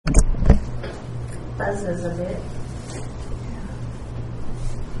buzzes a bit.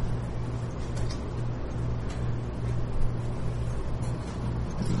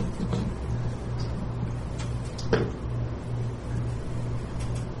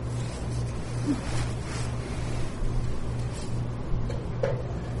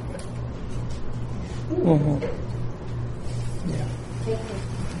 Mm-hmm. Yeah. Thank you.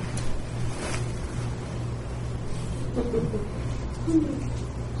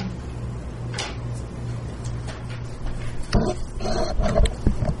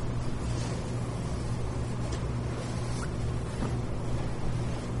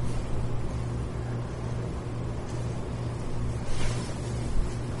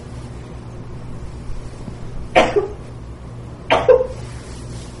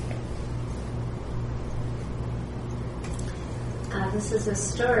 This is a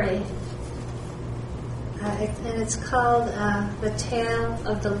story, and it's called The Tale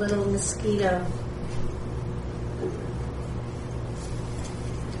of the Little Mosquito.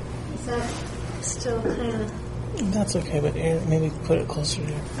 Is that still kind of... That's okay, but maybe put it closer to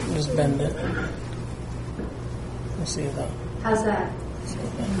you. Just bend it. We'll see that. How's that?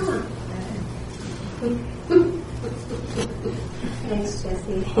 Thanks,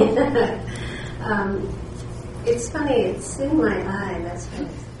 Jessie. It's funny, it's in my eye, that's right.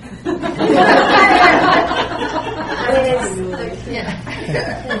 I mean, it's like... Yeah.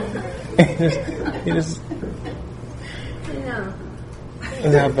 You just... I know.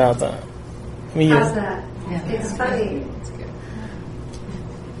 And how about that? I mean, how's that? Yeah. It's funny. It's good.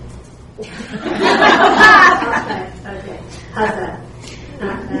 Okay. How's that?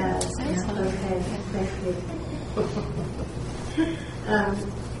 Not bad. Okay, thank you.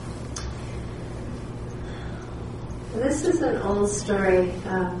 This is an old story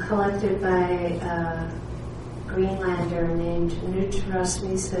collected by a Greenlander named Knut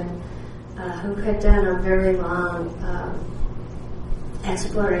Rasmussen, who had done a very long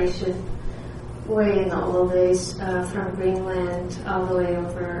exploration way in the old days from Greenland all the way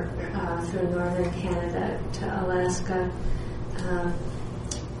over through northern Canada to Alaska.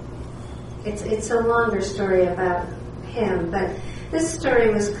 It's a longer story about him, but this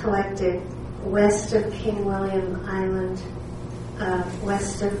story was collected west of King William Island,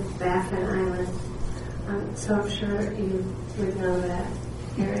 west of Baffin Island. So I'm sure you would know that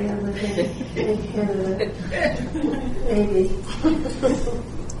area living in Canada. Maybe.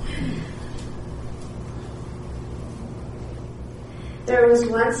 There was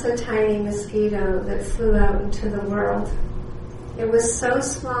once a tiny mosquito that flew out into the world. It was so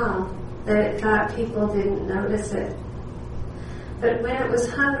small that it thought people didn't notice it. But when it was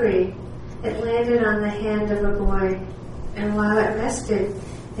hungry, it landed on the hand of a boy, and while it rested,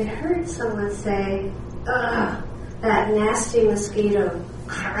 it heard someone say, "Ugh, that nasty mosquito,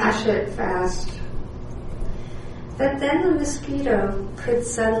 crush it fast." But then the mosquito could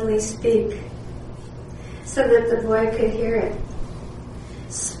suddenly speak, so that the boy could hear it.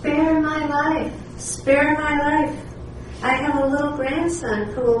 "Spare my life, spare my life. I have a little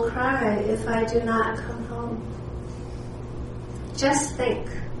grandson who will cry if I do not come home." Just think.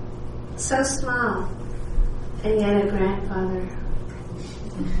 So small, and yet a grandfather.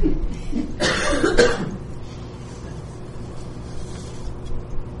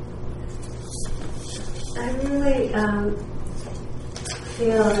 I really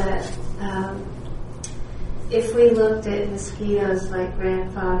feel that if we looked at mosquitoes like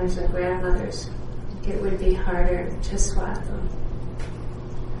grandfathers and grandmothers, it would be harder to swat them.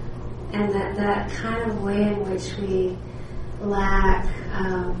 And that kind of way in which we lack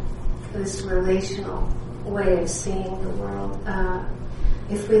this relational way of seeing the world.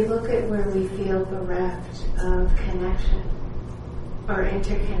 If we look at where we feel bereft of connection or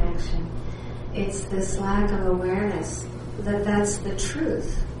interconnection, it's this lack of awareness that that's the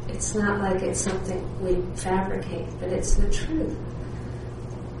truth. It's not like it's something we fabricate, but it's the truth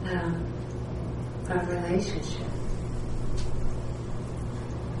of relationship.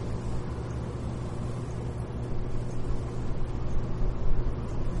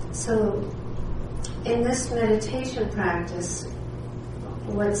 So, in this meditation practice,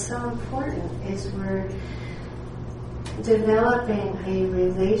 what's so important is we're developing a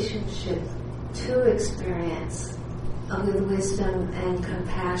relationship to experience with wisdom and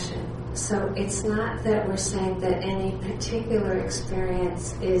compassion. So it's not that we're saying that any particular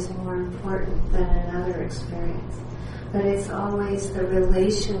experience is more important than another experience, but it's always the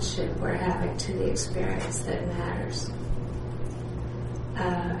relationship we're having to the experience that matters.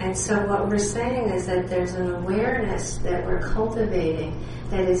 And so what we're saying is that there's an awareness that we're cultivating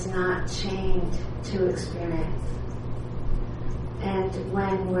that is not chained to experience. And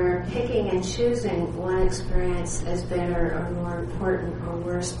when we're picking and choosing one experience as better or more important or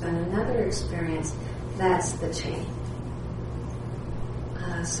worse than another experience, that's the chain.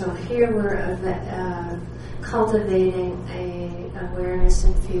 So here we're cultivating a awareness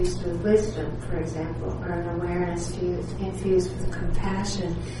infused with wisdom, for example, or an awareness infused with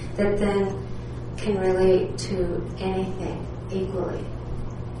compassion that then can relate to anything equally.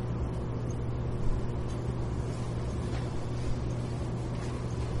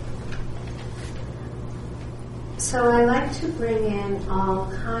 So I like to bring in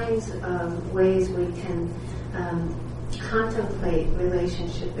all kinds of ways we can contemplate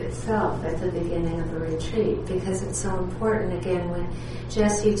relationship itself at the beginning of a retreat, because it's so important. Again, when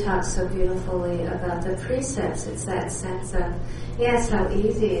Jessie talks so beautifully about the precepts, it's that sense of, yes, how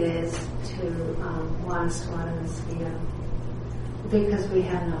easy it is to want to swat a mosquito, because we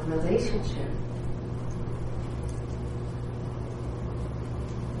have no relationship.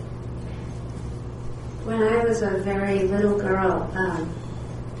 When I was a very little girl,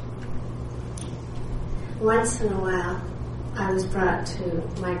 once in a while, I was brought to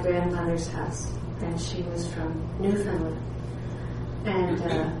my grandmother's house, and she was from Newfoundland.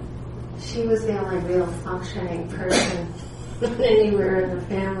 And she was the only real functioning person anywhere in the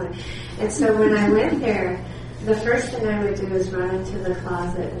family. And so when I went there, the first thing I would do is run into the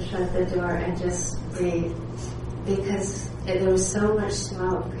closet and shut the door and just breathe, because there was so much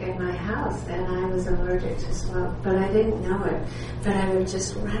smoke in my house, and I was allergic to smoke, but I didn't know it. But I would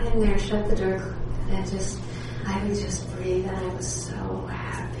just run in there, shut the door, and I would just breathe, and I was so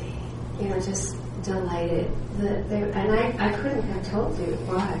happy, just delighted. And I couldn't have told you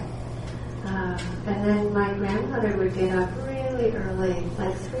why. And then my grandmother would get up really early,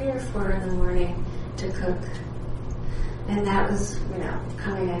 like 3 or 4 in the morning, to cook. And that was,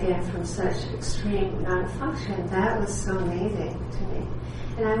 coming again from such extreme non-function, that was so amazing to me.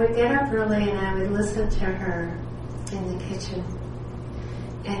 And I would get up early and I would listen to her in the kitchen.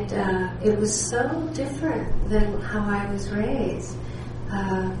 And it was so different than how I was raised.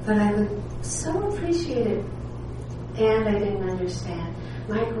 But I would so appreciate it, and I didn't understand.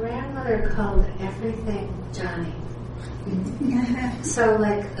 My grandmother called everything Johnny. So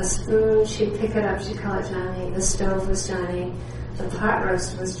like a spoon, she'd pick it up, she'd call it Johnny. The stove was Johnny. The pot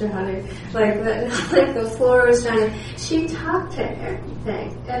roast was Johnny. Like the floor was Johnny. She talked to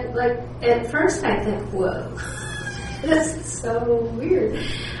everything. And like at first I think, whoa, this is so weird.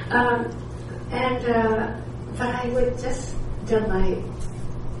 But I would just delight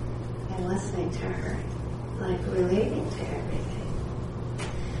in listening to her, like relating to everything.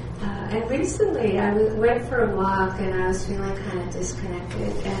 And recently I went for a walk and I was feeling kind of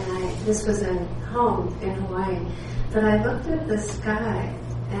disconnected, and this was in home in Hawaii, but I looked at the sky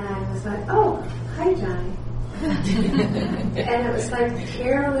and I was like, oh, hi Johnny. And it was like,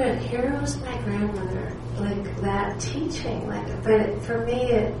 here was my grandmother, like that teaching, but for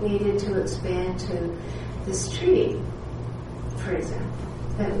me it needed to expand to this tree, for example,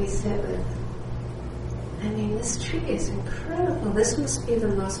 that we sit with. I mean, this tree is incredible. This must be the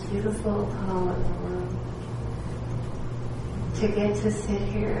most beautiful hall in the world. To get to sit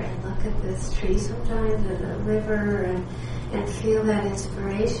here and look at this tree sometimes, and the river, and feel that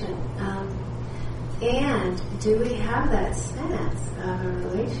inspiration. And do we have that sense of a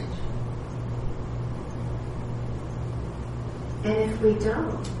relationship? And if we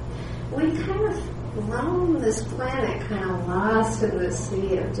don't, we kind of roam this planet kind of lost in the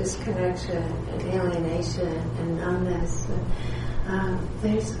sea of disconnection and alienation and numbness.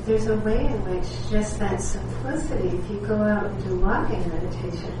 There's a way in which just that simplicity, if you go out and do walking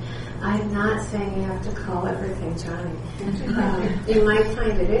meditation, I'm not saying you have to call everything Johnny. You might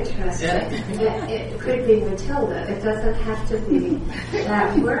find it interesting. It could be Matilda. It doesn't have to be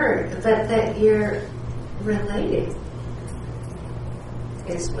that word, but that you're relating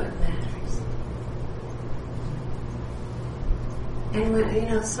is what matters. And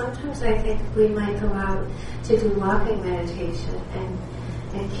when, sometimes I think we might go out to do walking meditation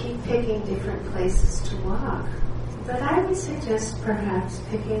and keep picking different places to walk. But I would suggest perhaps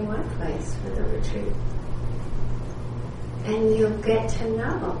picking one place for the retreat. And you'll get to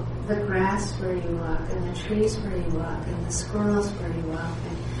know the grass where you walk, and the trees where you walk, and the squirrels where you walk,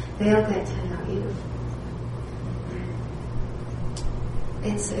 and they'll get to know you.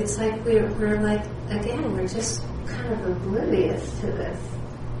 It's like we're like, again, we're just kind of oblivious to this.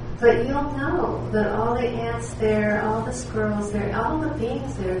 But you'll know that all the ants there, all the squirrels there, all the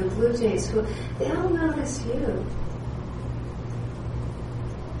beings there, the blue jays, they all notice you.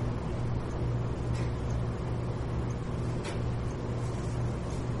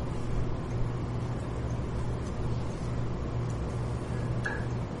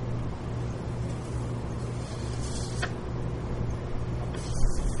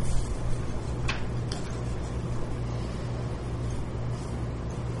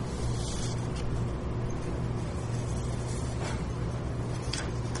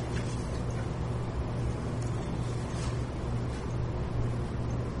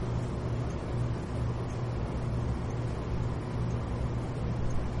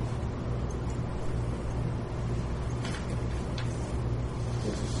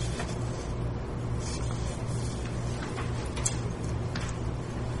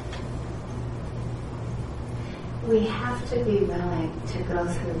 we have to be willing to go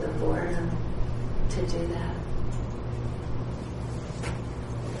through the boredom to do that.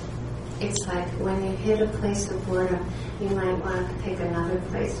 It's like when you hit a place of boredom, you might want to pick another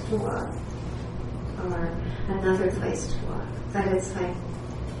place to walk or another place to walk. But it's like,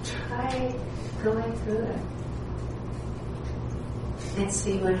 try going through it and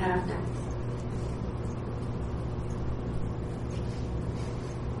see what happens.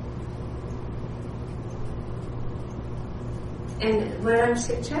 And what I'm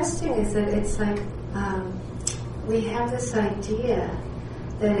suggesting is that it's like we have this idea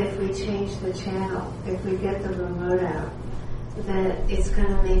that if we change the channel, if we get the remote out, that it's going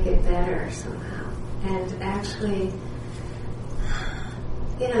to make it better somehow. And actually,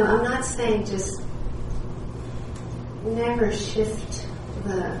 I'm not saying just never shift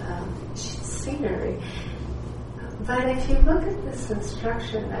the scenery, but if you look at this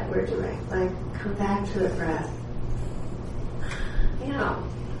instruction that we're doing, like come back to the breath,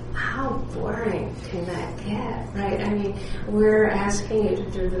 how boring can that get, right? I mean, we're asking you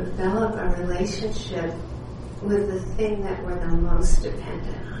to develop a relationship with the thing that we're the most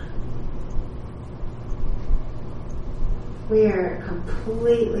dependent on. We are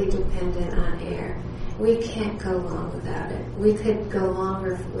completely dependent on air. We can't go long without it. We could go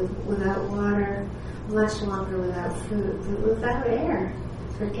longer without water, much longer without food, but without air,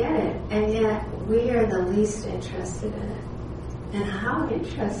 forget it. And yet, we are the least interested in it. And how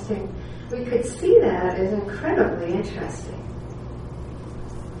interesting. We could see that as incredibly interesting.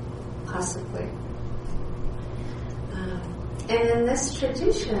 Possibly. And in this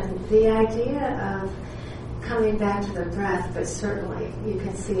tradition, the idea of coming back to the breath, but certainly you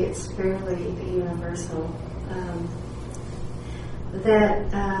can see it's fairly universal,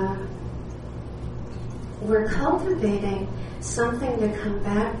 that we're cultivating something to come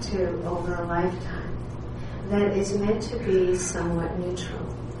back to over a lifetime that is meant to be somewhat neutral,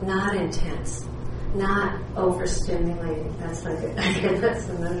 not intense, not overstimulating. That's that's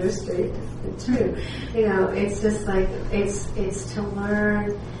an understatement too. It's just like it's to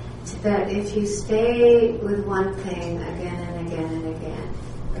learn that if you stay with one thing again and again and again,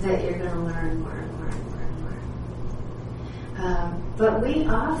 that you're going to learn more and more and more and more. But we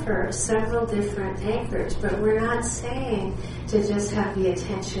offer several different anchors, but we're not saying to just have the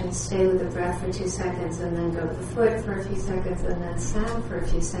attention stay with the breath for 2 seconds and then go to the foot for a few seconds and then sound for a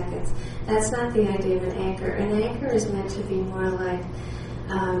few seconds. That's not the idea of an anchor. An anchor is meant to be more like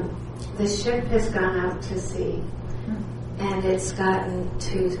the ship has gone out to sea and it's gotten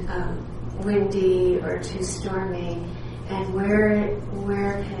too windy or too stormy, and where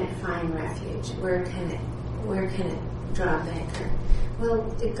can it find refuge? Where can it drop anchor?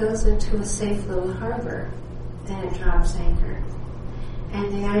 Well, it goes into a safe little harbor and it drops anchor.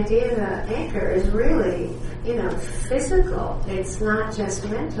 And the idea of an anchor is really, physical. It's not just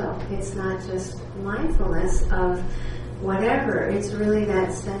mental. It's not just mindfulness of whatever. It's really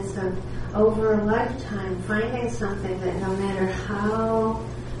that sense of over a lifetime finding something that no matter how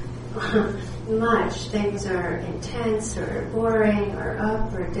much things are intense or boring or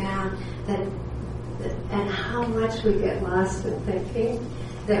up or down, and how much we get lost in thinking,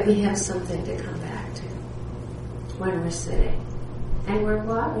 that we have something to come back to when we're sitting. And when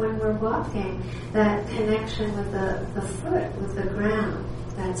we're walking, that connection with the foot, with the ground,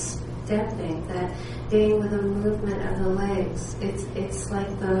 that stepping, that being with the movement of the legs, it's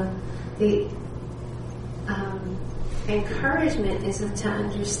like the encouragement is to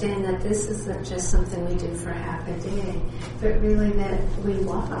understand that this isn't just something we do for half a day, but really that we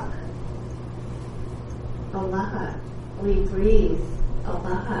walk a lot, we breathe a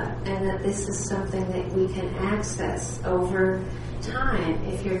lot, and that this is something that we can access over time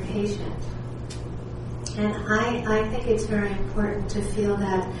if you're patient. And I think it's very important to feel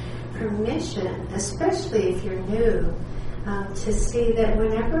that permission, especially if you're new, to see that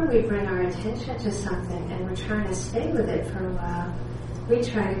whenever we bring our attention to something and we're trying to stay with it for a while, we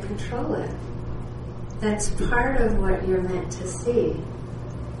try to control it. That's part of what you're meant to see.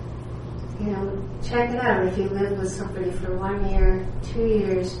 Check it out. If you live with somebody for 1 year, 2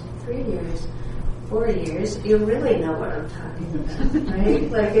 years, 3 years, 4 years, you really know what I'm talking about,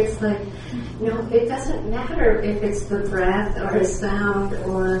 right? Like, it's like, it doesn't matter if it's the breath or a sound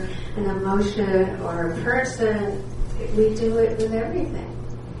or an emotion or a person. We do it with everything.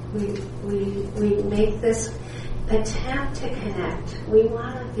 We make this attempt to connect. We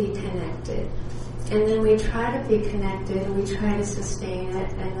want to be connected. And then we try to be connected and we try to sustain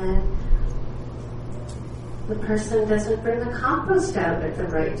it, and then the person doesn't bring the compost out at the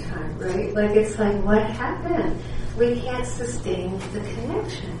right time, right? Like, it's like, what happened? We can't sustain the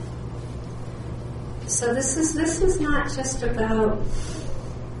connection. So this is not just about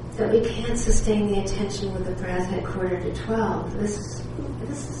that we can't sustain the attention with the breath at 11:45.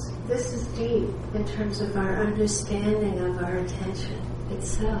 This is deep in terms of our understanding of our attention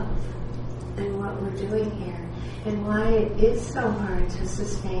itself and what we're doing here and why it is so hard to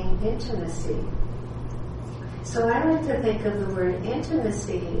sustain intimacy. So I like to think of the word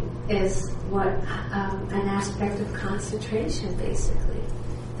intimacy as an aspect of concentration, basically.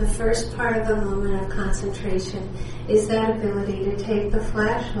 The first part of the moment of concentration is that ability to take the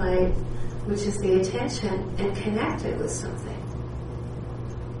flashlight, which is the attention, and connect it with something.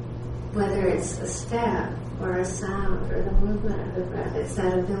 Whether it's a step or a sound or the movement of the breath, it's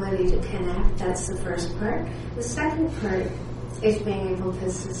that ability to connect. That's the first part. The second part is being able to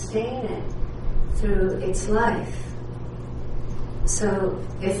sustain it through its life. So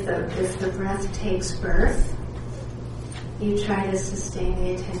if the breath takes birth, you try to sustain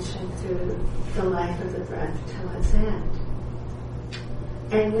the attention through the life of the breath till its end.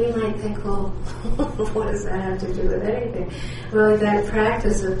 And we might think, well, what does that have to do with anything? Well, that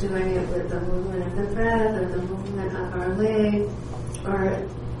practice of doing it with the movement of the breath or the movement of our leg or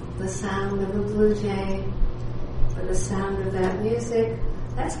the sound of a blue jay or the sound of that music,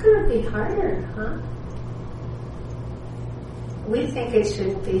 that's going to be harder, huh? We think it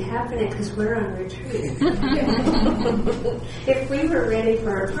shouldn't be happening because we're on retreat. If we were ready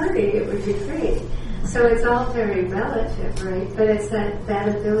for a party, it would be great. So it's all very relative, right? But it's that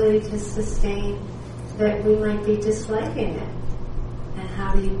ability to sustain that we might be disliking it. And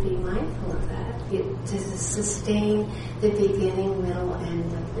how do you be mindful of that? To sustain the beginning, middle,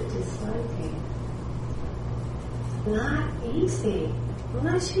 end of the disliking. Not easy.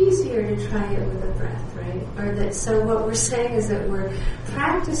 Much easier to try it with the breath, right? So what we're saying is that we're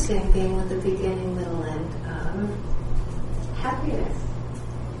practicing being with the beginning, middle, end of happiness.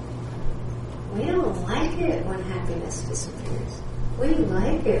 We don't like it when happiness disappears. We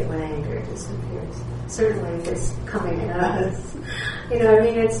like it when anger disappears. Certainly if it's coming at us.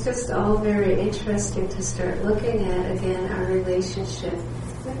 It's just all very interesting to start looking at, again, our relationship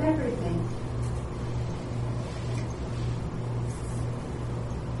with everything.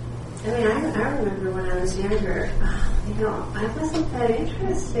 I remember when I was younger, I wasn't that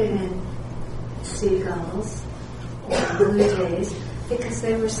interested in seagulls or blue jays because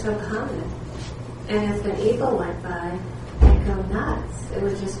they were so common. And if an eagle went by, I'd go nuts. It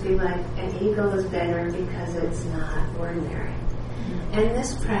would just be like, an eagle is better because it's not ordinary. Mm-hmm. And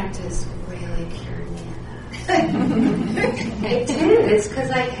this practice really cured me of that. It did. It's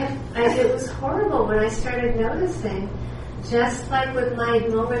because it was horrible when I started noticing. Just like with my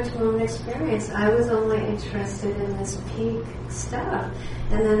moment-to-moment experience, I was only interested in this peak stuff.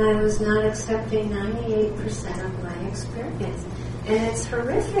 And then I was not accepting 98% of my experience. And it's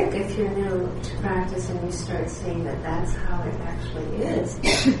horrific if you're new to practice and you start seeing that that's how it actually is.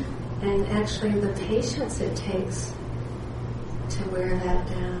 And actually the patience it takes to wear that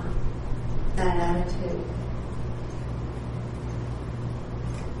down, that attitude.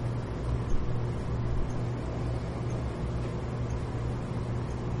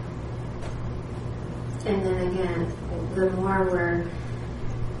 And then again, the more we're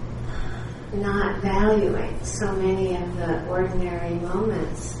not valuing so many of the ordinary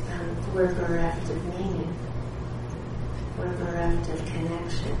moments, we're bereft of meaning. We're bereft of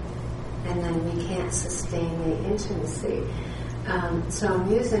connection. And then we can't sustain the intimacy. So I'm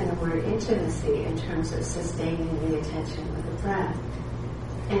using the word intimacy in terms of sustaining the attention with the breath.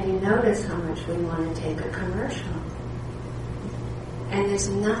 And you notice how much we want to take a commercial. And there's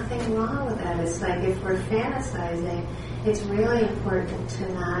nothing wrong with that. It's like if we're fantasizing, it's really important to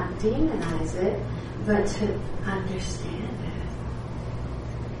not demonize it, but to understand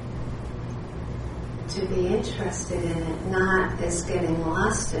it. To be interested in it, not as getting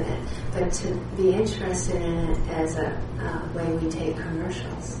lost in it, but to be interested in it as a way we take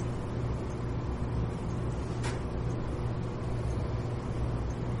commercials.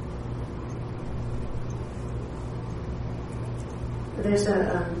 There's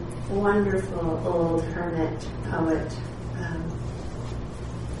a wonderful old hermit poet,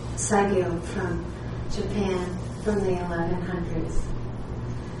 Saigyo from Japan, from the 1100s.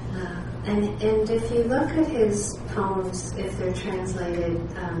 And if you look at his poems, if they're translated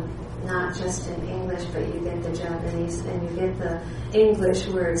not just in English, but you get the Japanese, and you get the English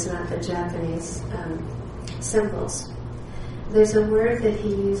words, not the Japanese symbols. There's a word that he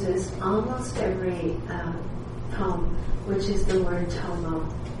uses almost every poem, which is the word tomo.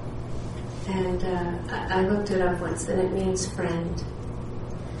 And I looked it up once, and it means friend.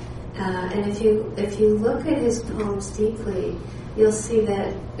 And if you look at his poems deeply, you'll see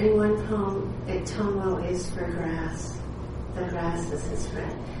that in one poem, Tomo is for grass. The grass is his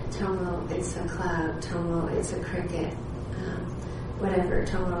friend. Tomo, it's a cloud. Tomo, it's a cricket. Whatever.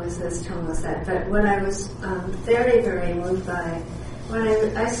 Tomo is this, Tomo is that. But what I was very, very moved by when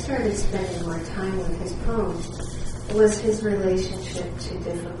I started spending more time with his poems was his relationship to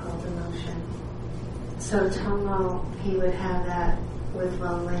difficult emotion. So Tomo, he would have that with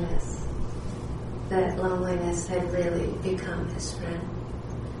loneliness. That loneliness had really become his friend.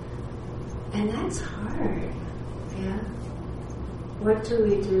 And that's hard, yeah? What do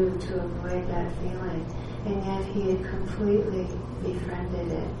we do to avoid that feeling? And yet he had completely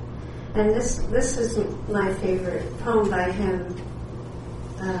befriended it. And this is my favorite poem by him.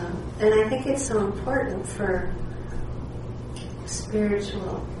 And I think it's so important for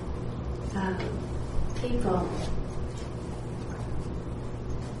spiritual people.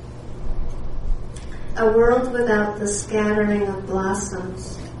 A world without the scattering of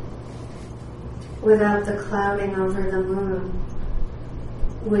blossoms, without the clouding over the moon,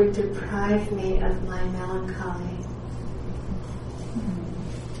 would deprive me of my melancholy.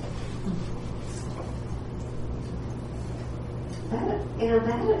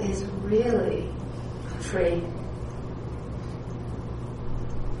 That is really free.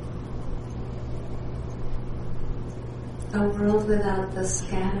 A world without the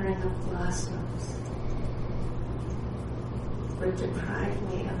scattering of blossoms would deprive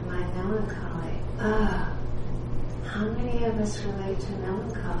me of my melancholy. How many of us relate to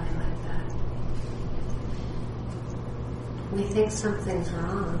melancholy like that? We think something's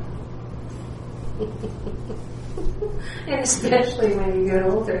wrong. And especially when you get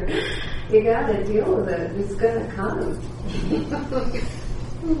older, you gotta deal with it. It's gonna come.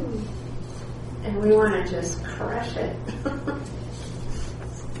 And we want to just crush it.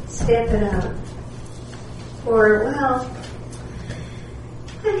 Stamp it out. Or, well,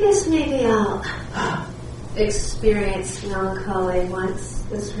 I guess maybe I'll experience melancholy once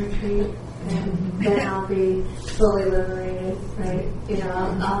this retreat, and then I'll be fully liberated, right? You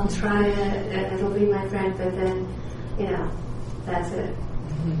know, I'll try it, and it'll be my friend, but then, you know, that's it.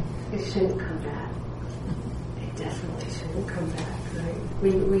 It shouldn't come back. It definitely shouldn't come back, right?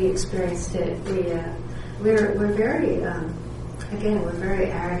 We experienced it. We're very, again, we're very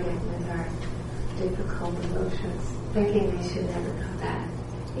arrogant with our difficult emotions, thinking they should never come back,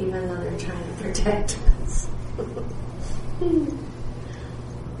 even though they're trying to protect us.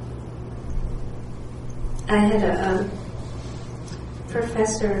 I had a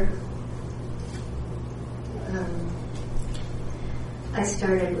professor, I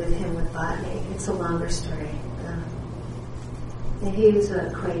started with him with botany. It's a longer story. And he was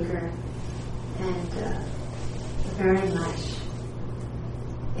a Quaker and very much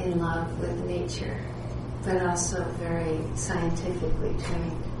in love with nature, but also very scientifically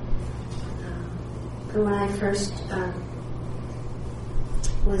trained. But when I first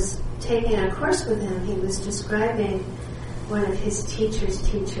was taking a course with him, he was describing one of his teacher's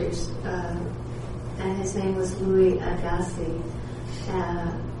teachers, and his name was Louis Agassiz,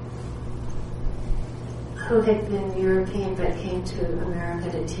 who had been European but came to America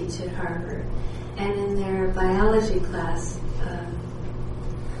to teach at Harvard. And in their biology class,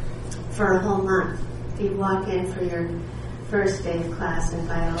 for a whole month, you'd walk in for your first day of class in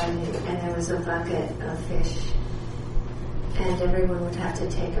biology, and there was a bucket of fish. And everyone would have to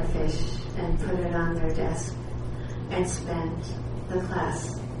take a fish and put it on their desk and spend the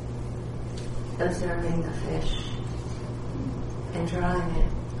class observing the fish and drawing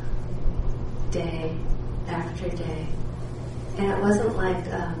it day after day. And it wasn't like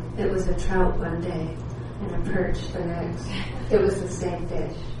it was a trout one day and a perch the next. It was the same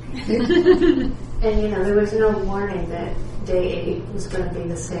fish. And, you know, there was no warning that day 8 was going to be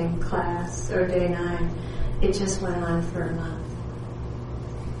the same class or day 9. It just went on for a month.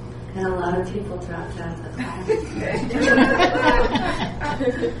 And a lot of people dropped out of the class.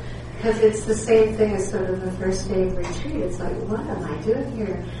 Because it's the same thing as sort of the first day of retreat. It's like, what am I doing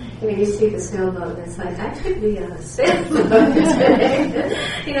here? You know, you see the sailboat and it's like, I could be on a sailboat today.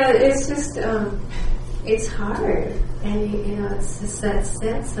 You know, it's just, it's hard. And, you know, it's just that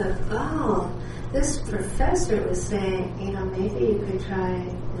sense of, oh, this professor was saying, you know, maybe you could try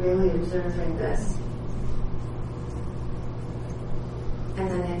really observing this. And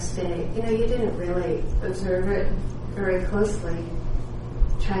the next day, you know, you didn't really observe it very closely.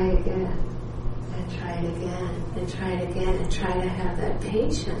 Try it again, and try it again, and try it again, and try to have that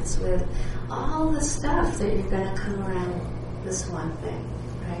patience with all the stuff that you're going to come around this one thing,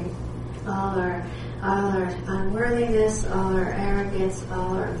 right? All our all our unworthiness, all our arrogance,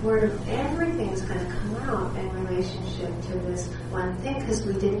 all our boredom, everything's going to come out in relationship to this one thing because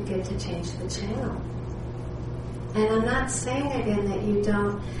we didn't get to change the channel. And I'm not saying again that you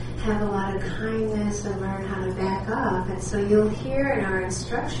don't have a lot of kindness and learn how to back off. And so you'll hear in our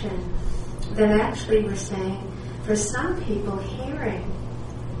instruction that actually we're saying for some people hearing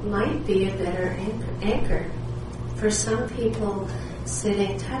might be a better anchor. For some people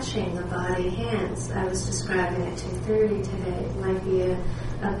sitting, touching the body, hands, I was describing at 2:30 today, might be a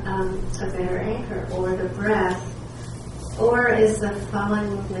better anchor, or the breath, or as the falling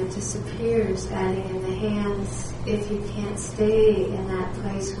movement disappears, adding in the hands, if you can't stay in that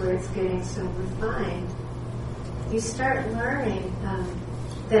place where it's getting so refined. You start learning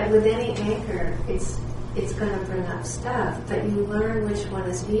that with any anchor, it's going to bring up stuff, but you learn which one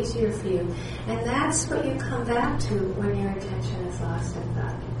is easier for you. And that's what you come back to when your attention is lost in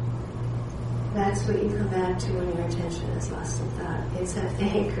thought. That's what you come back to when your attention is lost in thought. It's an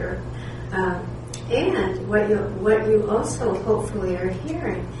anchor. And what you also hopefully are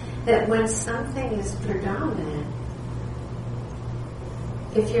hearing, that when something is predominant,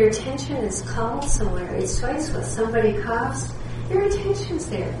 if your attention is called somewhere, it's choiceful. Somebody coughs, your attention's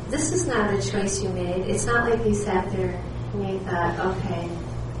there. This is not a choice you made. It's not like you sat there and you thought, okay,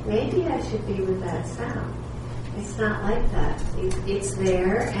 maybe I should be with that sound. It's not like that. It's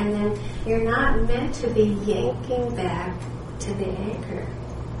there, and then you're not meant to be yanking back to the anchor.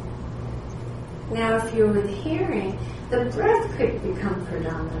 Now, if you're with hearing, the breath could become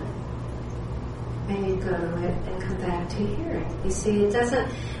predominant. And you go to it and come back to hearing. You see, it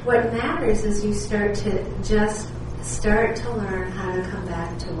doesn't, what matters is you start to learn how to come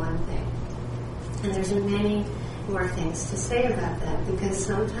back to one thing. And there's many more things to say about that, because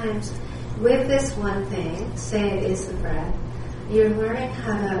sometimes with this one thing, say it is the breath, you're learning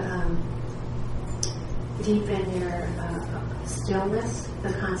how to deepen your stillness,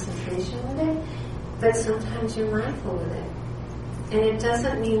 the concentration with it, but sometimes you're mindful with it. And it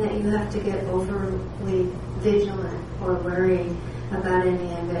doesn't mean that you have to get overly vigilant or worry about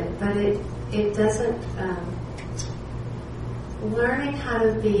any of it, but it doesn't, learning how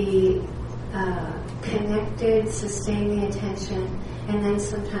to be connected, sustain the attention, and then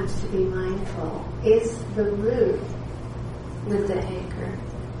sometimes to be mindful is the root with the anchor.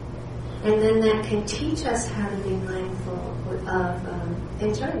 And then that can teach us how to be mindful of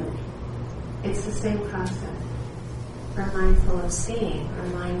enjoyment. It's the same process. Or mindful of seeing, or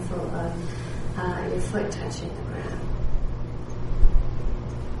mindful of your foot touching the ground.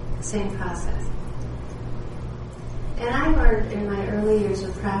 Same process. And I learned in my early years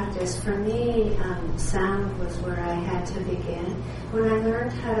of practice, for me, sound was where I had to begin. When I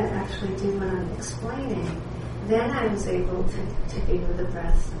learned how to actually do what I'm explaining, then I was able to be with the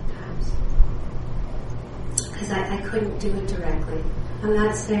breath sometimes. Because I couldn't do it directly. I'm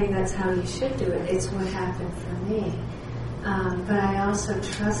not saying that's how you should do it. It's what happened for me. But I also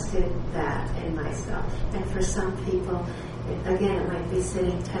trusted that in myself. And for some people, again, it might be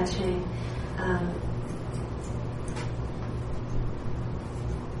sitting, touching.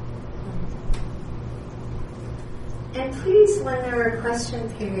 And please, when there are question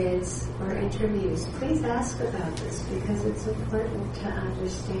periods or interviews, please ask about this, because it's important to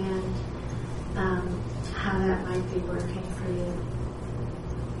understand how that might be working for you.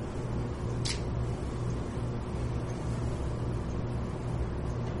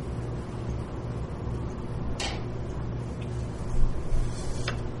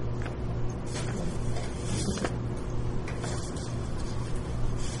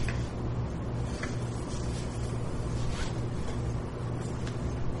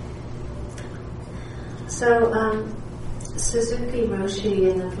 So, Suzuki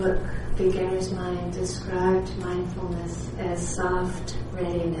Roshi in the book Beginner's Mind described mindfulness as soft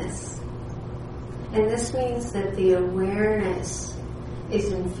readiness. And this means that the awareness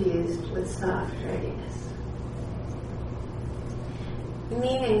is infused with soft readiness.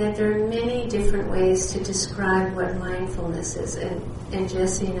 Meaning that there are many different ways to describe what mindfulness is. And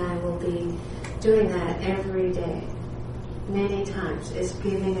Jessie and I will be doing that every day. Many times is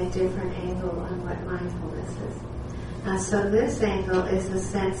giving a different angle on what mindfulness is. So this angle is the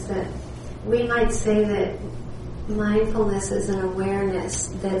sense that we might say that mindfulness is an awareness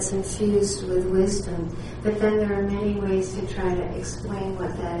that's infused with wisdom, but then there are many ways to try to explain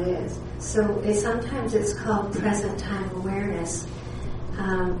what that is. So sometimes it's called present time awareness,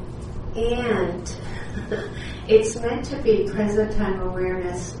 and it's meant to be present time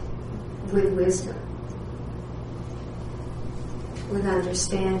awareness with wisdom, with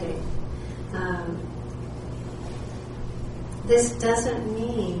understanding. This doesn't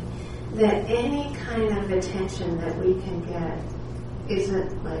mean that any kind of attention that we can get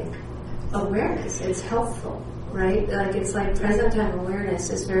isn't like awareness, it's helpful, right? Like it's like present time awareness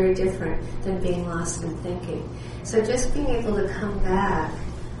is very different than being lost in thinking. So just being able to come back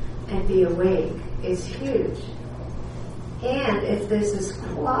and be awake is huge. And if there's this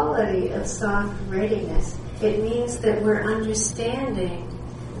quality of soft readiness, it means that we're understanding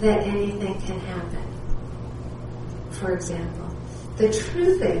that anything can happen. For example, the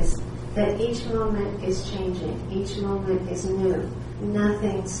truth is that each moment is changing, each moment is new.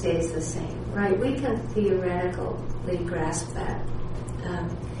 Nothing stays the same, right? We can theoretically grasp that.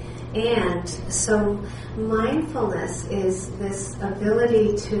 And so mindfulness is this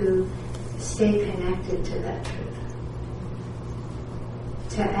ability to stay connected to that truth.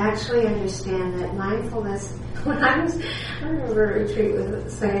 To actually understand that mindfulness, I remember a retreat with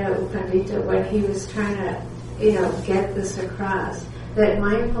Sayadaw Pandita when he was trying to, get this across, that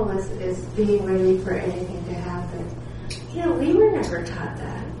mindfulness is being ready for anything to happen. We were never taught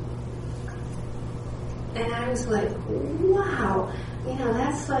that. And I was like, wow,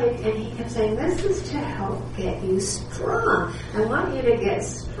 that's like, and he kept saying, this is to help get you strong. I want you to get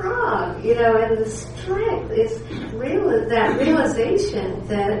strong, and the strength is that realization,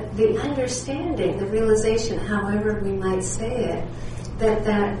 that the understanding, the realization, however we might say it,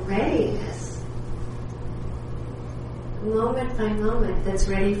 that readiness, moment by moment, that's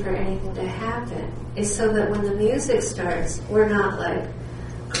ready for anything to happen, is so that when the music starts, we're not like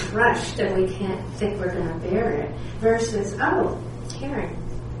crushed and we can't think we're going to bear it, versus, hearing.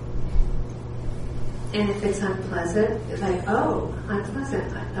 And if it's unpleasant, it's like,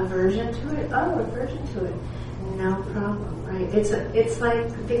 unpleasant, aversion to it, aversion to it, no problem, right? It's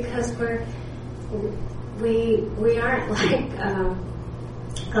like, because we aren't like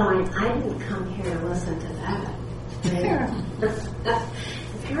going, I didn't come here to listen to that. Right?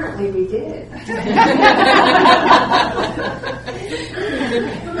 Apparently we did.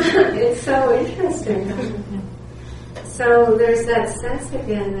 It's so interesting. So there's that sense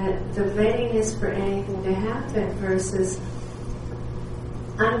again that the readiness for anything to happen versus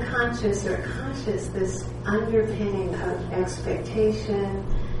unconscious or conscious, this underpinning of expectation,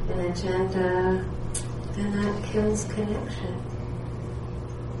 an agenda, and that kills connection.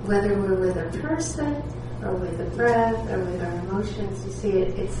 Whether we're with a person or with the breath or with our emotions, you see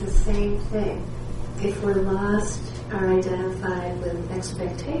it's the same thing. If we're lost or identified with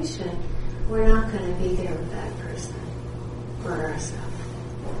expectation, we're not going to be there with that person or ourselves.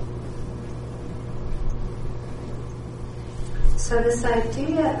 So this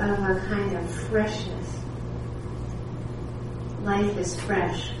idea of a kind of freshness, life is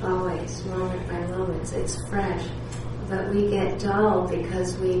fresh always, moment by moment, it's fresh. But we get dull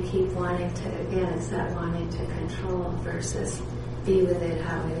because we keep wanting to, again, it's that wanting to control versus be with it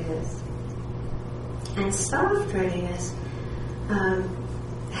how it is. And soft readiness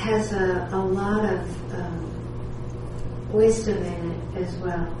has a lot of wisdom in it as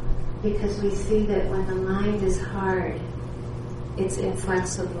well, because we see that when the mind is hard, it's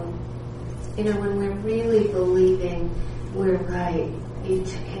inflexible. When we're really believing we're right, you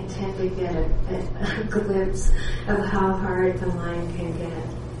can tend to get a glimpse of how hard the mind can get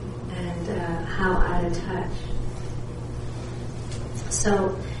and how out of touch.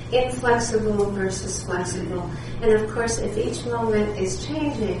 So inflexible versus flexible. And of course, if each moment is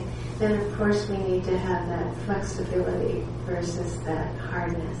changing, then of course we need to have that flexibility versus that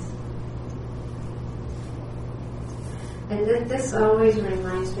hardness. And this always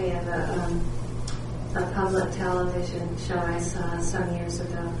reminds me of a public television show I saw some years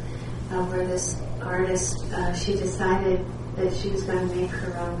ago, where this artist, she decided that she was going to make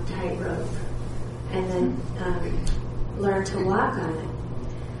her own tightrope and then learn to walk on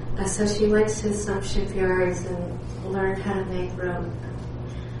it. So she went to some shipyards and learned how to make rope.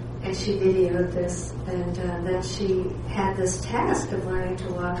 And she videoed this, and then she had this task of learning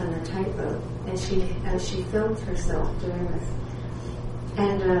to walk on a tightrope. And she filmed herself doing this.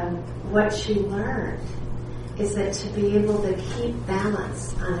 And what she learned is that to be able to keep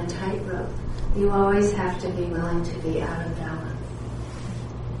balance on a tightrope, you always have to be willing to be out of balance.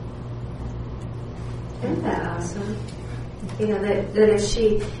 Isn't that awesome? That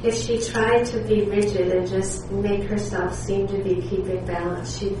if she tried to be rigid and just make herself seem to be keeping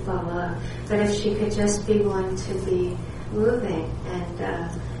balance, she'd fall off. But if she could just be willing to be moving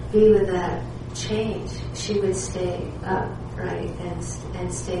and be with that change, she would stay upright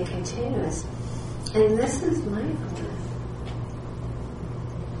and stay continuous. And this is mindfulness.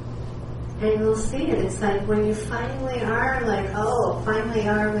 And you'll see it. It's like when you finally are finally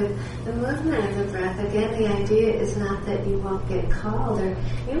are with the movement of the breath, again, the idea is not that you won't get called, or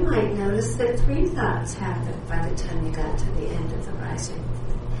you might notice that 3 thoughts happen by the time you got to the end of the rising.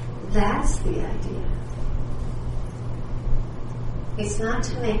 That's the idea. It's not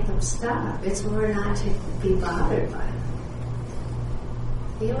to make them stop. It's more not to be bothered by them.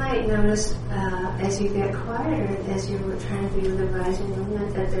 You might notice as you get quieter, as you were trying to do the rising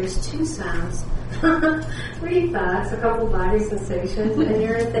movement, that there's 2 sounds, 3 thoughts, a couple body sensations, and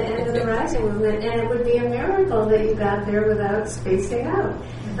you're at the end of the rising movement, and it would be a miracle that you got there without spacing out,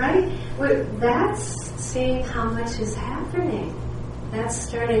 right? That's seeing how much is happening. That's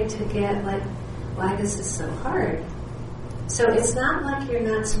starting to get like, why this is so hard. So it's not like you're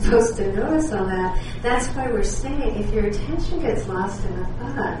not supposed to notice all that. That's why we're saying if your attention gets lost in a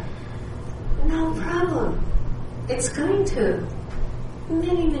thought, no problem. It's going to.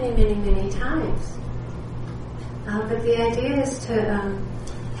 Many, many, many, many times. But the idea is to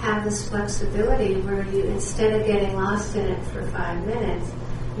have this flexibility where you, instead of getting lost in it for 5 minutes,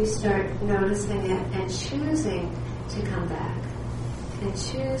 you start noticing it and choosing to come back. And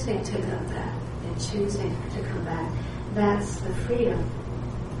choosing to come back. And choosing to come back. That's the freedom.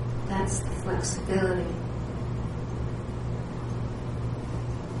 That's the flexibility.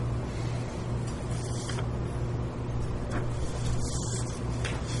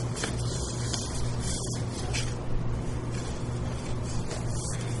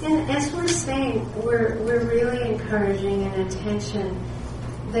 And as we're saying, we're really encouraging an attention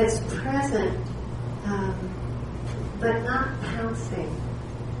that's present, but not pouncing.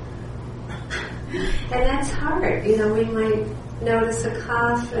 And that's hard. We might notice a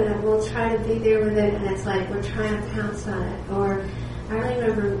cough and we'll try to be there with it, and it's like we're trying to pounce on it. Or I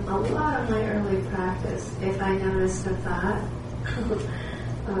remember a lot of my early practice, if I noticed a thought,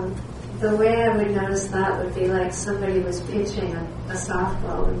 the way I would notice thought would be like somebody was pitching a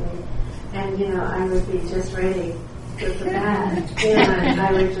softball with me, and I would be just ready with the bat, and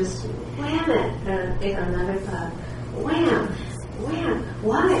I would just wham it, another thought, wham, wham.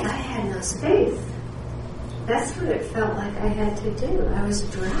 Why? I had no space. That's what it felt like I had to do. I was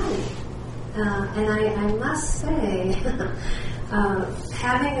drowning. And I must say,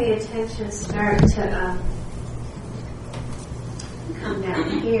 having the attention start to come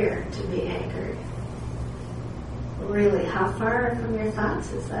down here to be anchored. Really, how far from your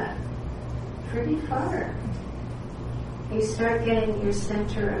thoughts is that? Pretty far. You start getting your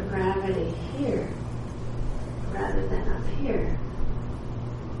center of gravity here rather than up here.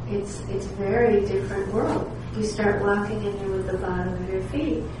 It's a very different world. You start walking in here with the bottom of your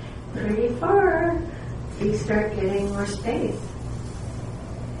feet pretty far. You start getting more space.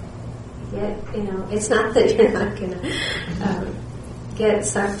 Yet, it's not that you're not going to get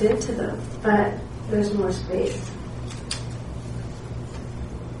sucked into them, but there's more space.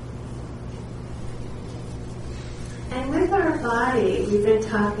 And with our body, we've been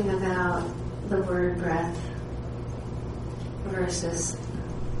talking about the word breath versus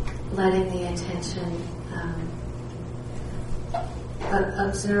letting the attention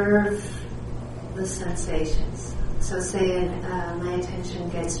observe the sensations. So say my attention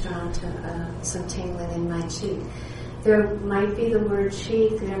gets drawn to some tingling in my cheek. There might be the word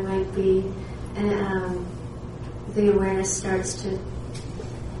cheek, there might be, the awareness starts to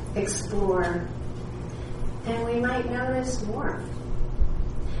explore, and we might notice warmth.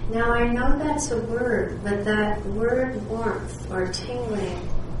 Now I know that's a word, but that word warmth or tingling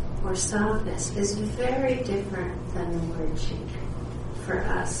or softness is very different than the word cheek for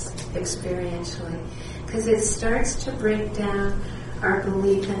us experientially, because it starts to break down our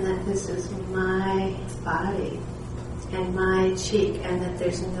belief in that this is my body and my cheek, and that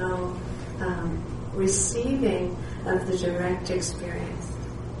there's no receiving of the direct experience.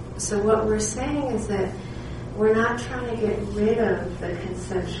 So what we're saying is that we're not trying to get rid of the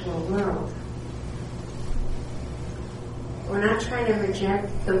conceptual world. We're not trying to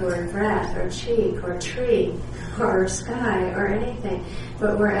reject the word breath or cheek or tree or sky or anything,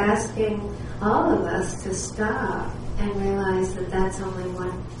 but we're asking all of us to stop and realize that that's only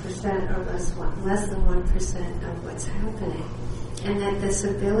 1% or less than 1% of what's happening. And that this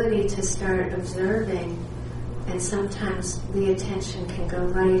ability to start observing, and sometimes the attention can go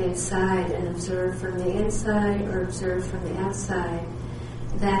right inside and observe from the inside or observe from the outside,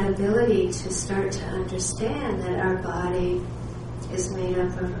 that ability to start to understand that our body is made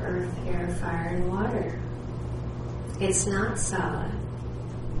up of earth, air, fire, and water. It's not solid.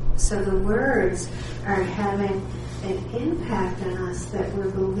 So the words are having an impact on us that we're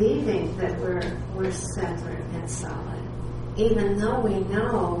believing that we're separate and solid, even though we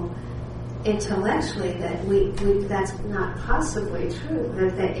know intellectually that we that's not possibly true,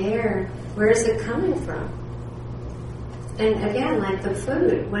 that the air, where is it coming from? And again, like the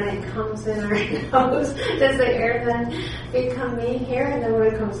food, when it comes in our nose, does the air then become me here, and then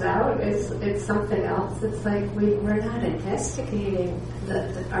when it comes out, it's something else? It's like we're not investigating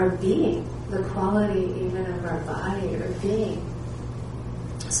our being, the quality even of our body or being.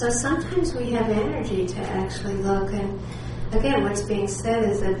 So sometimes we have energy to actually look, and again, what's being said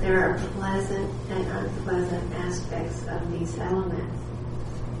is that there are pleasant and unpleasant aspects of these elements.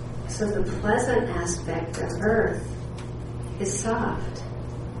 So the pleasant aspect of earth is soft.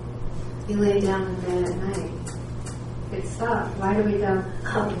 You lay down in bed at night. It's soft. Why do we go,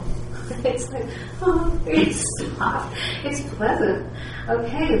 oh, it's like, oh, it's soft. It's pleasant.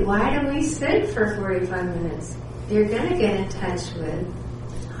 Okay, why do we sit for 45 minutes? You're going to get in touch with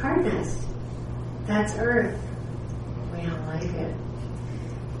hardness. That's earth. We don't like it.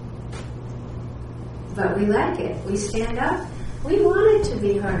 But we like it. We stand up. We want it to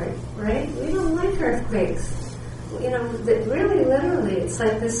be hard, right? We don't like earthquakes. You know, really literally, it's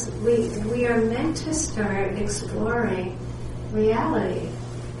like this, we are meant to start exploring reality.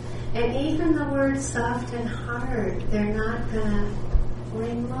 And even the words soft and hard, they're not going to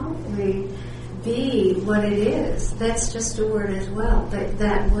remotely be what it is. That's just a word as well. But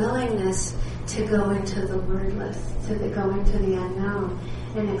that willingness to go into the wordless, to go into the unknown,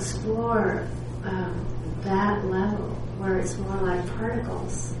 and explore that level where it's more like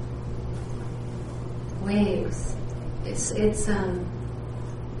particles, waves. It's again,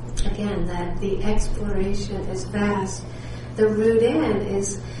 that the exploration is vast. The root in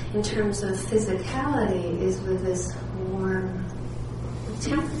is, in terms of physicality, is with this warm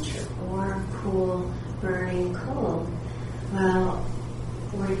temperature, warm, cool, burning cold. Well,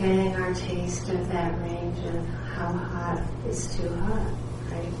 we're getting our taste of that range of how hot is too hot,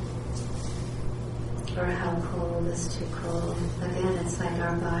 right? Or how cold is too cold. Again, it's like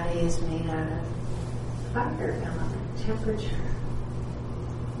our body is made out of fire element, temperature.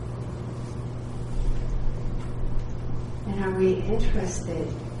 And are we interested?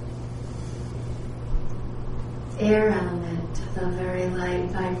 Air element, the very light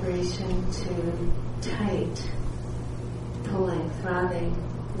vibration to tight, pulling, throbbing,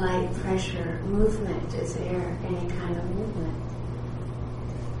 light pressure. Movement is air, any kind of movement.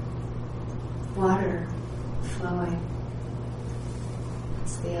 Water, flowing.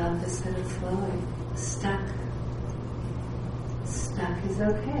 It's the opposite of flowing. Stuck. Stuck is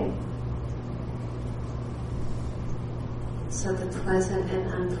okay. So the pleasant and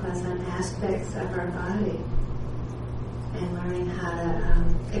unpleasant aspects of our body, and learning how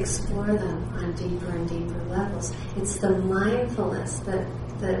to explore them on deeper and deeper levels. It's the mindfulness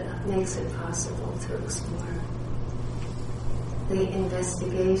that makes it possible to explore. The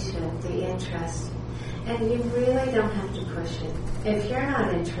investigation, the interest. And you really don't have to push it. If you're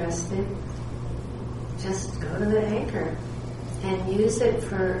not interested, just go to the anchor and use it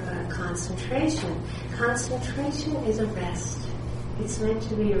for concentration. Concentration is a rest. It's meant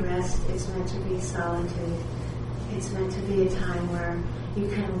to be a rest. It's meant to be solitude. It's meant to be a time where you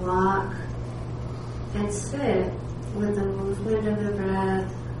can walk and sit with the movement of the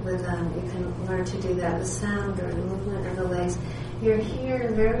breath. With you can learn to do that with sound or the movement of the legs. You're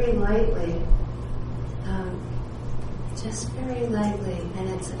here very lightly, just very lightly, and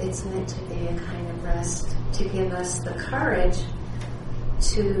it's meant to be a kind of rest to give us the courage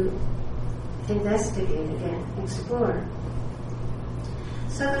to investigate again, explore.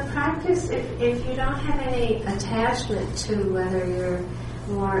 So the practice, if you don't have any attachment to whether you're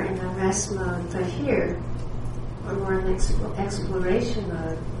more in a rest mode, but here, or more in exploration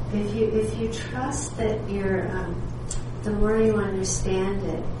mode, if you trust that you're, the more you understand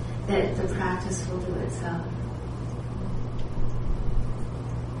it, that the practice will do itself.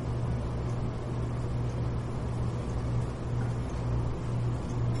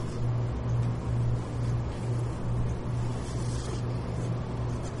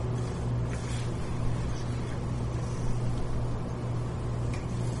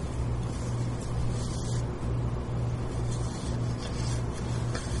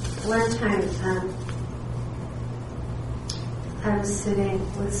 One time, I was sitting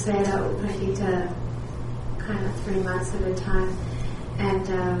with Sayadaw Upahita kind of 3 months at a time, and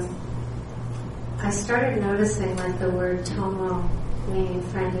I started noticing, like, the word tomo, meaning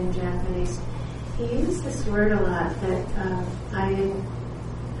friend in Japanese. He used this word a lot that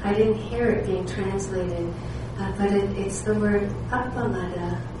I didn't hear it being translated, but it's the word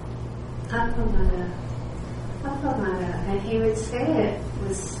appamada, appamada, appamada, and he would say it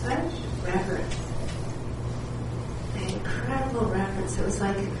with such reverence, an incredible reverence. It was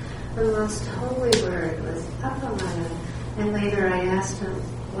like the most holy word was Appamada. And later I asked him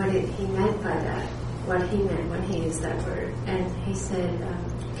what he meant by that, what he meant when he used that word. And he said,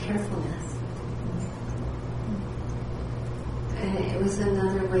 carefulness. And it was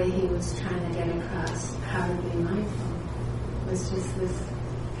another way he was trying to get across how to be mindful. It was just this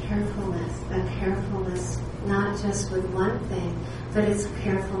carefulness, a carefulness not just with one thing, but it's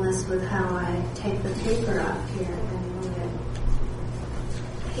carefulness with how I take the paper off here and move it.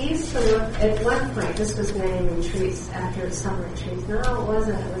 He used to look, at one point, this was many retreats, after summer retreats. No, it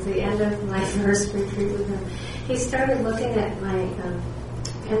wasn't. It was the end of my first retreat with him. He started looking at my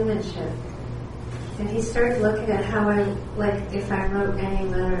penmanship. And he started looking at how I, like, if I wrote any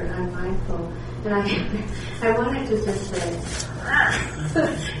letter, I'm mindful. And I wanted to just say,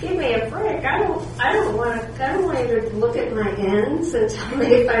 give me a break. I don't want you to look at my ends and tell me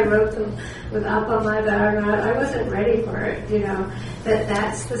if I wrote them with Appamada or not. I wasn't ready for it, you know.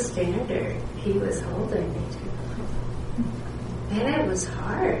 That's the standard he was holding me to. And it was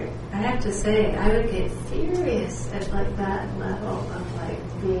hard. I have to say, I would get furious at like that level of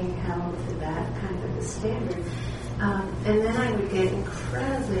like being held to that kind of a standard. And then I would get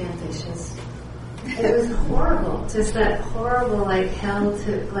incredibly ambitious. It was horrible, just that horrible like held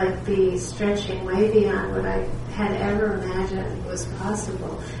to like be stretching way beyond what I had ever imagined was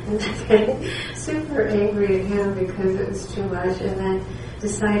possible. And then getting super angry at him because it was too much, and then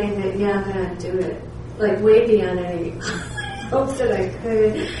deciding that, yeah, I'm going to do it, like way beyond any hope that I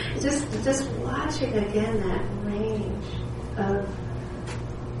could. Just watching again that range of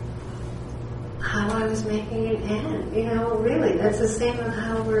how I was making it end. You know, really, that's the same of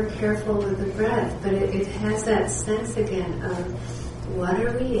how we're careful with the breath, but it has that sense again of what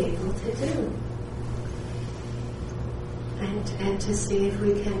are we able to do? And to see if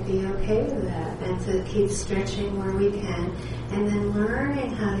we can be okay with that, and to keep stretching where we can, and then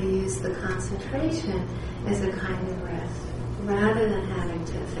learning how to use the concentration as a kind of rest, rather than having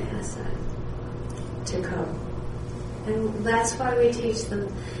to fantasize, to cope. And that's why we teach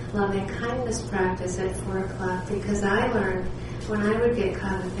them loving kindness practice at 4 o'clock, because I learned when I would get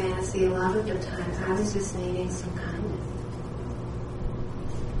caught in fantasy, a lot of the times I was just needing some kindness.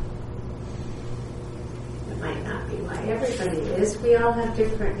 It might not be why everybody is. We all have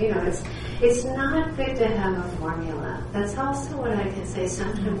different, you know, it's not good to have a formula. That's also what I can say.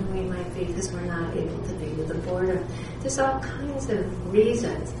 Sometimes we might be because we're not able to be with the boredom. There's all kinds of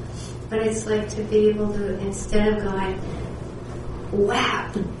reasons. But it's like to be able to, instead of going,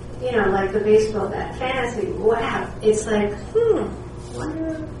 whap, you know, like the baseball bat, fantasy, whap, it's like,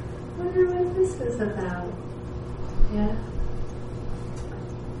 wonder what this is about. Yeah?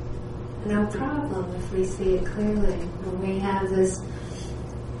 No problem if we see it clearly. When we have this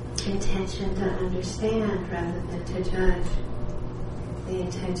intention to understand rather than to judge. The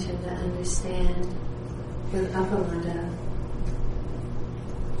intention to understand with Appamada.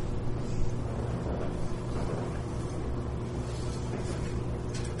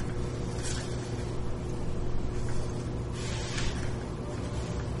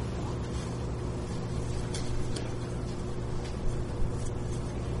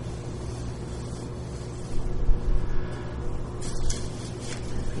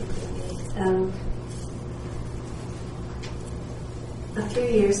 A few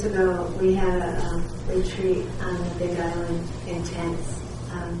years ago, we had a retreat on the Big Island in tents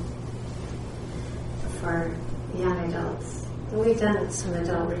for young adults. And we've done some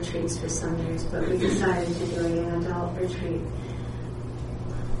adult retreats for some years, but we decided to do an adult retreat.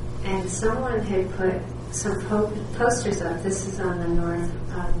 And someone had put some posters up. This is on the north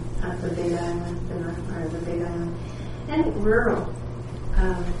of the Big Island, the north part of the Big Island, and rural.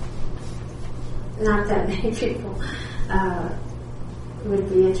 Not that many people would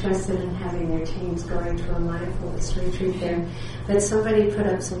be interested in having their teens going to a mindfulness retreat there. But somebody put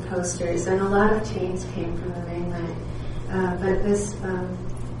up some posters, and a lot of teens came from the mainland. But this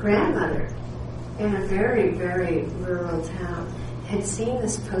grandmother in a very, very rural town had seen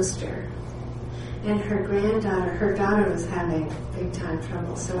this poster, and her daughter was having big time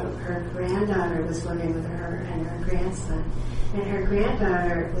trouble, so her granddaughter was living with her and her grandson. And her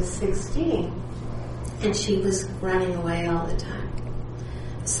granddaughter was 16, and she was running away all the time.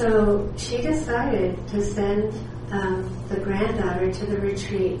 So she decided to send the granddaughter to the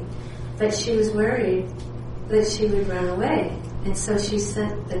retreat, but she was worried that she would run away. And so she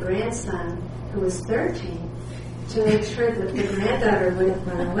sent the grandson, who was 13, to make sure that the granddaughter wouldn't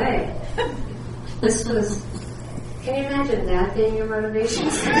run away. This was, can you imagine that being your motivation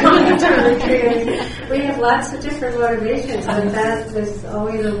for going to a retreat? We have lots of different motivations, but that was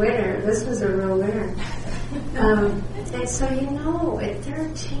always a winner. This was a real winner. And so, at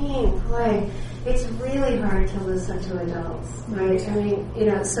 13, boy, it's really hard to listen to adults, right? I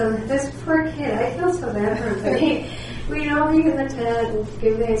mean, so this poor kid, I feel so bad for him, but we'd all be in the tent and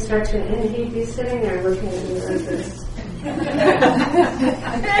give the instruction, and he'd be sitting there looking at me like this. And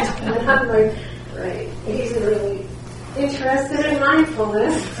I'm like, right, he's really interested in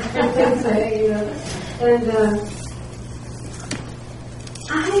mindfulness and things like, and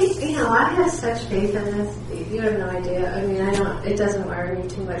I have such faith in this. You have no idea. I mean, it doesn't worry me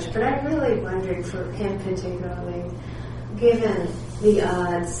too much, but I really wondered for him particularly, given the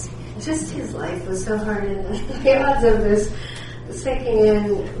odds, just his life was so hard, and the odds of this sinking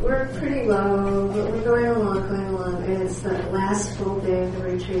in were pretty low, but we're going along, and it's the last full day of the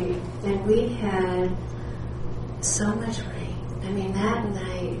retreat, and we had so much rain. I mean, that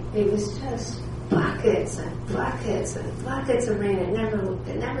night, it was just buckets and buckets and buckets of rain. It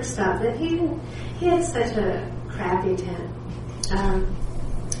never stopped. And he had such a crappy tent.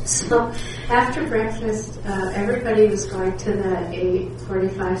 So after breakfast, everybody was going to the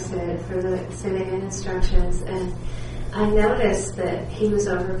 8:45 sit for the sitting and instructions, and I noticed that he was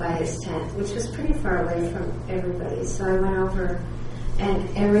over by his tent, which was pretty far away from everybody. So I went over, and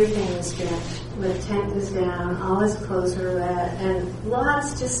everything was drenched. The tent was down, all his clothes were wet, and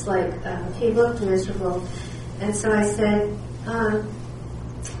lots just he looked miserable. And so I said,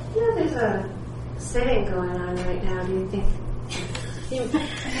 there's a sitting going on right now. Do you think you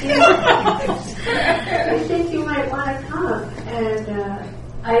think you might want to come? And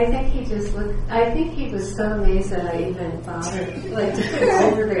I think he was so amazed that I even bothered, to go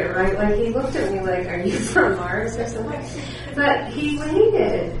over there, right? He looked at me like, are you from Mars or something? But he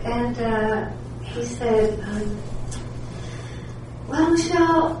waited, and he said, well,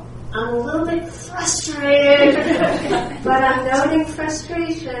 Michele, I'm a little bit frustrated, but I'm noting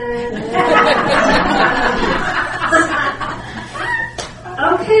frustration.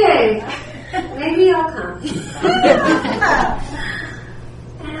 Okay, maybe I'll come.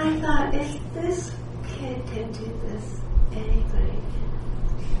 And I thought, if this kid can do this, anybody can.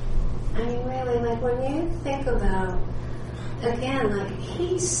 I mean, really, when you think about, again,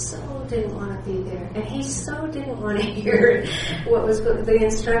 he so didn't want to be there, and he so didn't want to hear what was the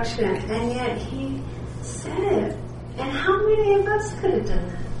instruction, and yet he said it. And how many of us could have done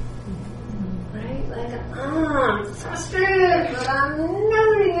that? Right? I'm frustrated, but I'm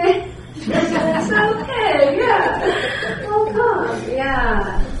noting it. It's okay, yeah. Well, come,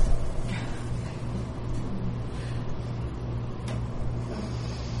 yeah.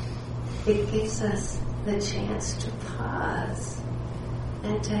 It gives us the chance to pause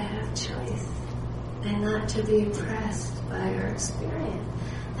and to have choice and not to be oppressed by our experience.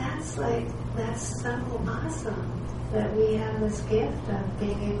 That's so awesome that we have this gift of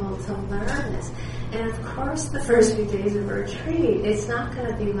being able to learn this. And of course, the first few days of retreat, it's not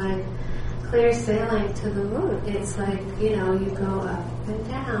going to be like clear sailing to the moon. It's you go up and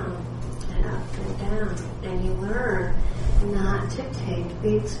down and up and down, and you learn not to take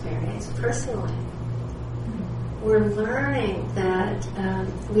the experience personally. We're learning that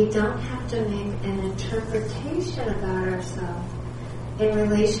we don't have to make an interpretation about ourselves in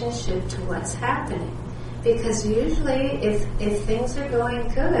relationship to what's happening. Because usually, if things are going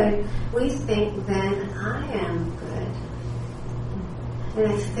good, we think, then I am good. And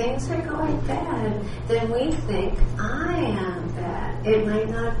if things are going bad, then we think, I am bad. It might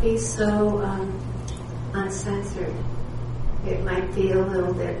not be so uncensored. It might be a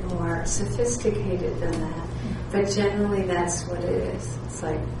little bit more sophisticated than that. But generally, that's what it is. It's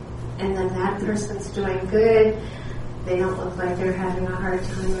and then that person's doing good. They don't look like they're having a hard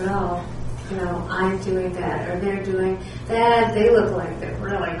time at all. I'm doing bad, or they're doing bad. They look like they're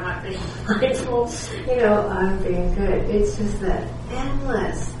really not being mindful. I'm being good. It's just that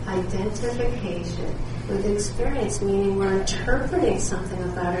endless identification with experience, meaning we're interpreting something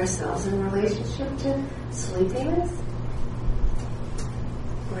about ourselves in relationship to sleepiness,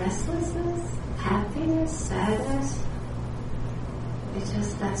 restlessness, happiness, sadness.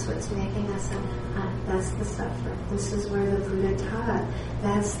 That's what's making us that's the suffering. This is where the Buddha taught.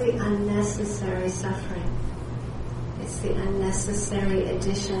 That's the unnecessary suffering. It's the unnecessary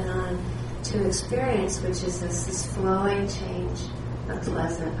addition on to experience, which is this flowing change of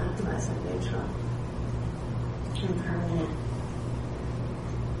pleasant, unpleasant, neutral, impermanent.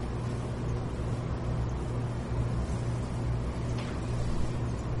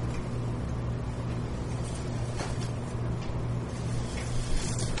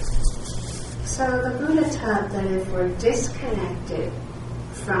 So the Buddha taught that if we're disconnected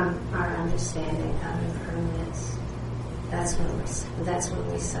from our understanding of impermanence, that's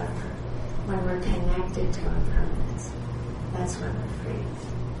when we suffer. When we're connected to impermanence. That's when we're free.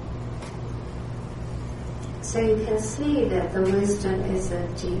 So you can see that the wisdom is a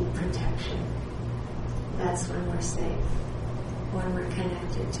deep protection. That's when we're safe, when we're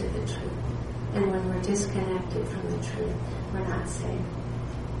connected to the truth. And when we're disconnected from the truth, we're not safe.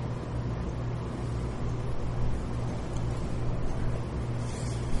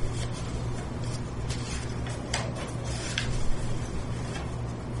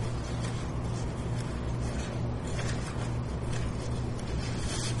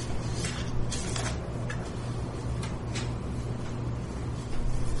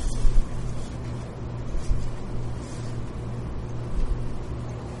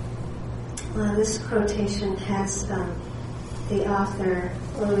 Well, this quotation has the author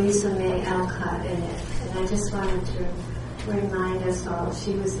Louisa May Alcott in it, and I just wanted to remind us all.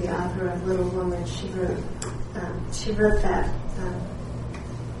 She was the author of Little Woman. She wrote that. She wrote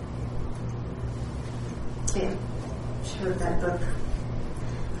that book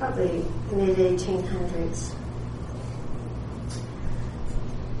probably mid-1800s.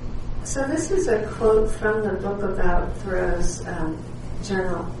 So this is a quote from the book about Thoreau's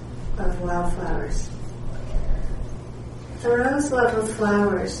journal of wildflowers. Thoreau's love of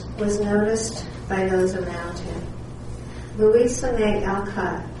flowers was noticed by those around him. Louisa May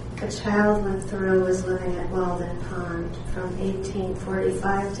Alcott, a child when Thoreau was living at Walden Pond from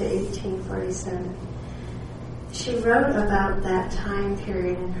 1845 to 1847, she wrote about that time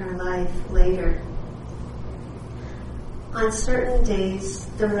period in her life later. On certain days,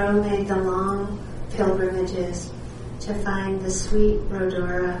 Thoreau made the long pilgrimages to find the sweet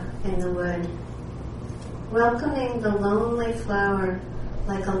rhodora in the wood, welcoming the lonely flower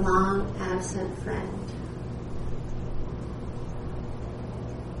like a long absent friend.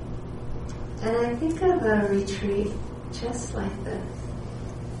 And I think of a retreat just like this,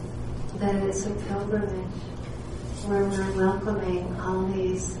 that it's a pilgrimage where we're welcoming all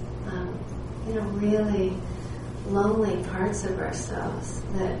these, really lonely parts of ourselves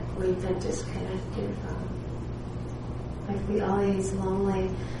that we've been disconnected from. Like all these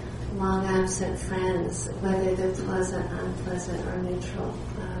lonely, long absent friends, whether they're pleasant, unpleasant, or neutral.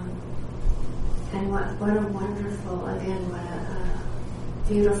 And what a wonderful, again, what a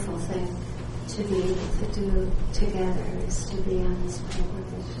beautiful thing to be able to do together, is to be on this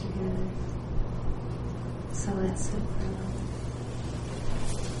pilgrimage together. So let's sit for a moment.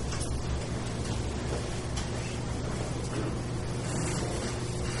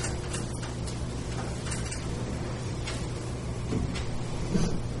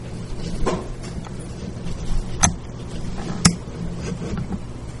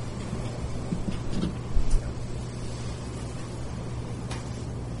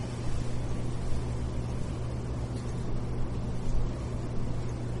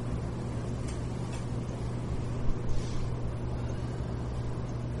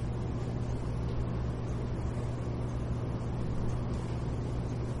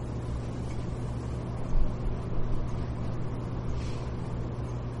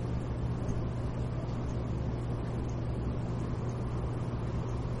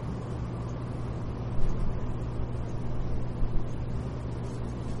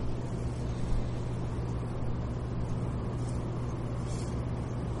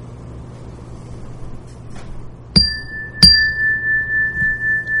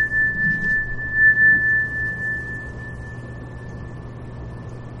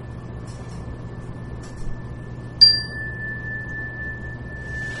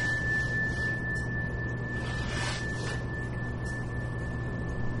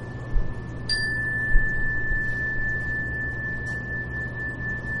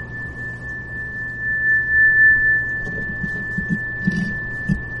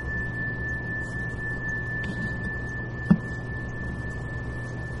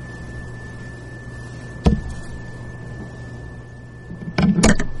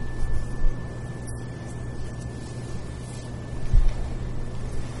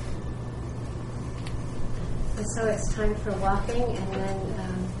 So it's time for walking, and then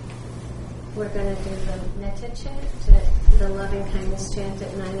we're going to do the metta chant, the loving kindness chant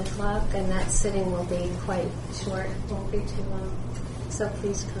at 9 o'clock, and that sitting will be quite short, won't be too long. So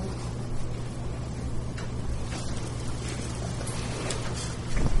please come.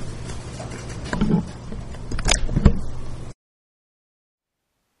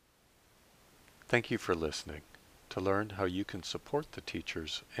 Thank you for listening. To learn how you can support the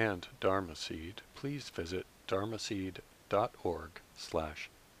teachers and Dharma Seed, please visit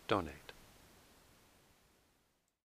dharmaseed.org/donate.